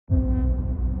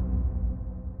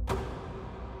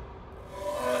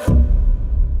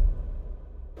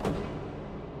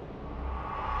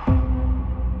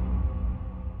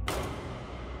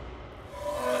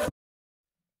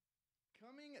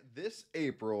This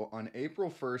April, on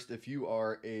April 1st, if you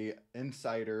are a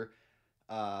Insider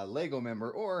Lego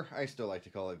member, or I still like to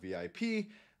call it VIP,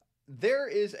 there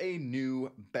is a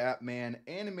new Batman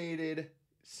animated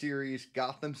series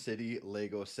Gotham City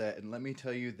Lego set. And let me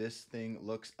tell you, this thing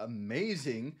looks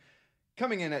amazing.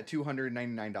 Coming in at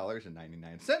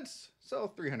 $299.99, so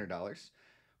 $300.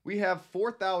 We have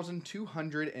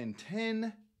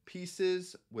 4,210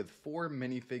 pieces with 4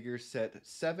 minifigures. Set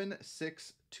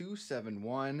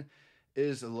 76271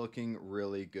 is looking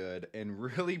really good and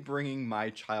really bringing my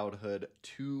childhood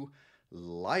to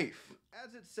life.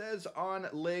 As it says on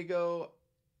Lego,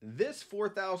 this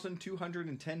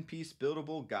 4,210 piece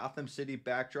buildable Gotham City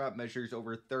backdrop measures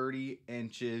over 30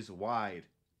 inches wide.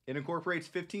 It incorporates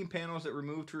 15 panels that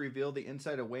remove to reveal the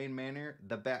inside of Wayne Manor,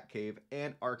 the Batcave,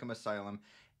 and Arkham Asylum,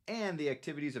 and the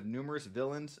activities of numerous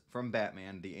villains from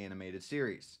Batman, the animated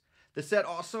series. The set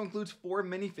also includes 4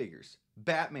 minifigures: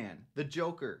 Batman, the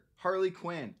Joker, Harley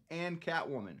Quinn, and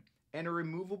Catwoman, and a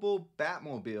removable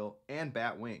Batmobile and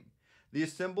Batwing. The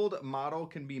assembled model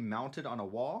can be mounted on a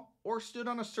wall or stood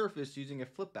on a surface using a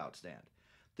flip-out stand.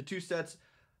 The 2 sets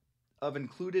of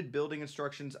included building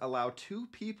instructions allow 2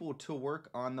 people to work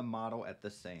on the model at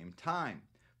the same time.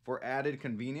 For added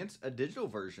convenience, a digital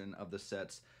version of the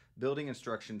set's building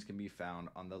instructions can be found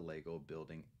on the Lego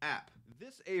Building app.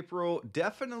 This April,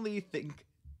 definitely think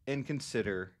and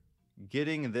consider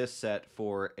getting this set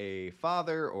for a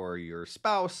father or your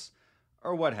spouse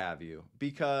or what have you,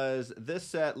 because this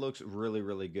set looks really,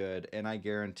 really good, and I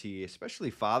guarantee, especially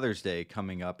Father's Day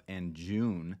coming up in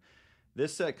June,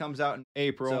 this set comes out in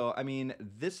April. So, I mean,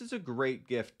 this is a great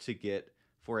gift to get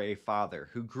for a father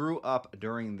who grew up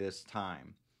during this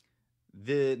time.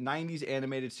 The 90s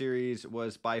animated series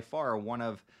was by far one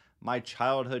of my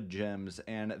childhood gems,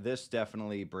 and this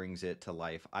definitely brings it to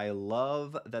life. I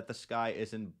love that the sky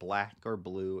isn't black or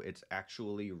blue. It's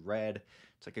actually red.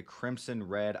 It's like a crimson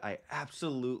red. I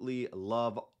absolutely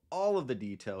love all of the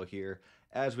detail here.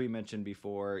 As we mentioned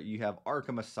before, you have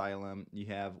Arkham Asylum, you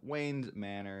have Wayne's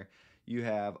Manor, you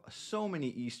have so many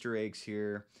Easter eggs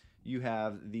here. You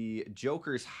have the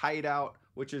Joker's hideout,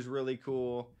 which is really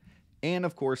cool. And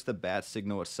of course, the bat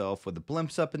signal itself with the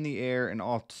blimps up in the air and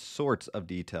all sorts of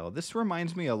detail. This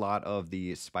reminds me a lot of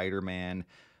the Spider-Man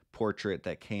portrait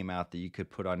that came out that you could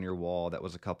put on your wall that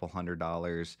was a couple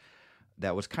 $100.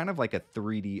 That was kind of like a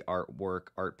 3D artwork,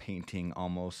 art painting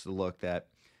almost look that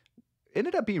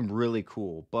ended up being really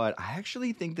cool, but I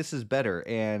actually think this is better,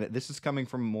 and this is coming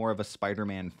from more of a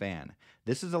Spider-Man fan.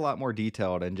 This is a lot more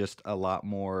detailed and just a lot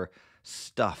more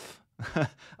stuff,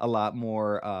 a lot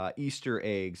more Easter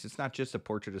eggs. It's not just a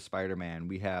portrait of Spider-Man.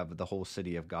 We have the whole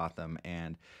city of Gotham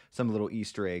and some little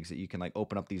Easter eggs that you can like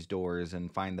open up these doors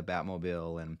and find the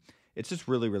Batmobile, and it's just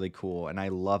really, really cool, and I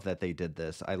love that they did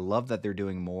this. I love that they're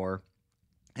doing more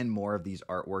and more of these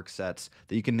artwork sets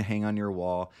that you can hang on your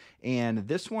wall. And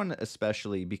this one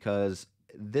especially, because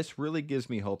this really gives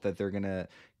me hope that they're going to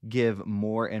give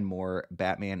more and more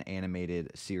Batman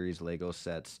animated series Lego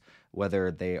sets,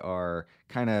 whether they are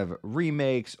kind of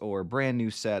remakes or brand new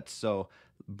sets. So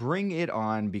bring it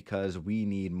on, because we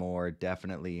need more,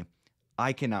 definitely.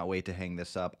 I cannot wait to hang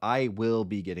this up. I will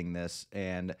be getting this,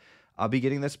 and I'll be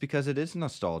getting this because it is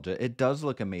nostalgia. It does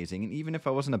look amazing. And even if I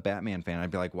wasn't a Batman fan,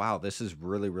 I'd be like, wow, this is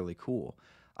really, really cool.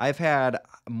 I've had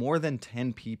more than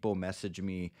 10 people message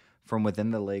me from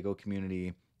within the Lego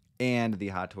community and the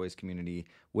Hot Toys community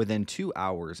within 2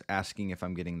 hours asking if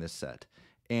I'm getting this set.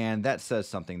 And that says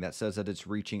something. That says that it's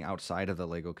reaching outside of the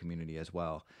Lego community as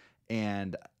well.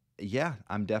 And yeah,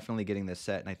 I'm definitely getting this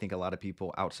set. And I think a lot of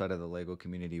people outside of the Lego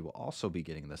community will also be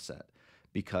getting this set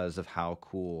because of how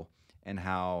cool and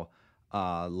how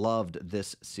loved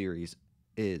this series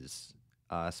is,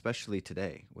 especially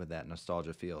today with that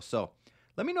nostalgia feel. So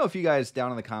let me know if you guys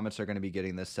down in the comments are going to be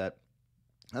getting this set.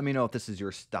 Let me know if this is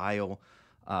your style.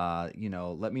 Let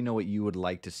me know what you would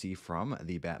like to see from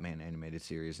the Batman animated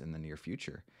series in the near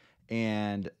future.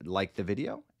 And like the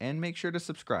video, and make sure to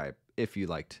subscribe if you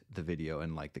liked the video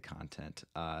and like the content.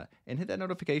 And hit that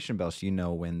notification bell so you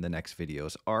know when the next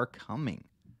videos are coming.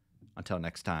 Until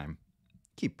next time,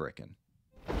 keep bricking.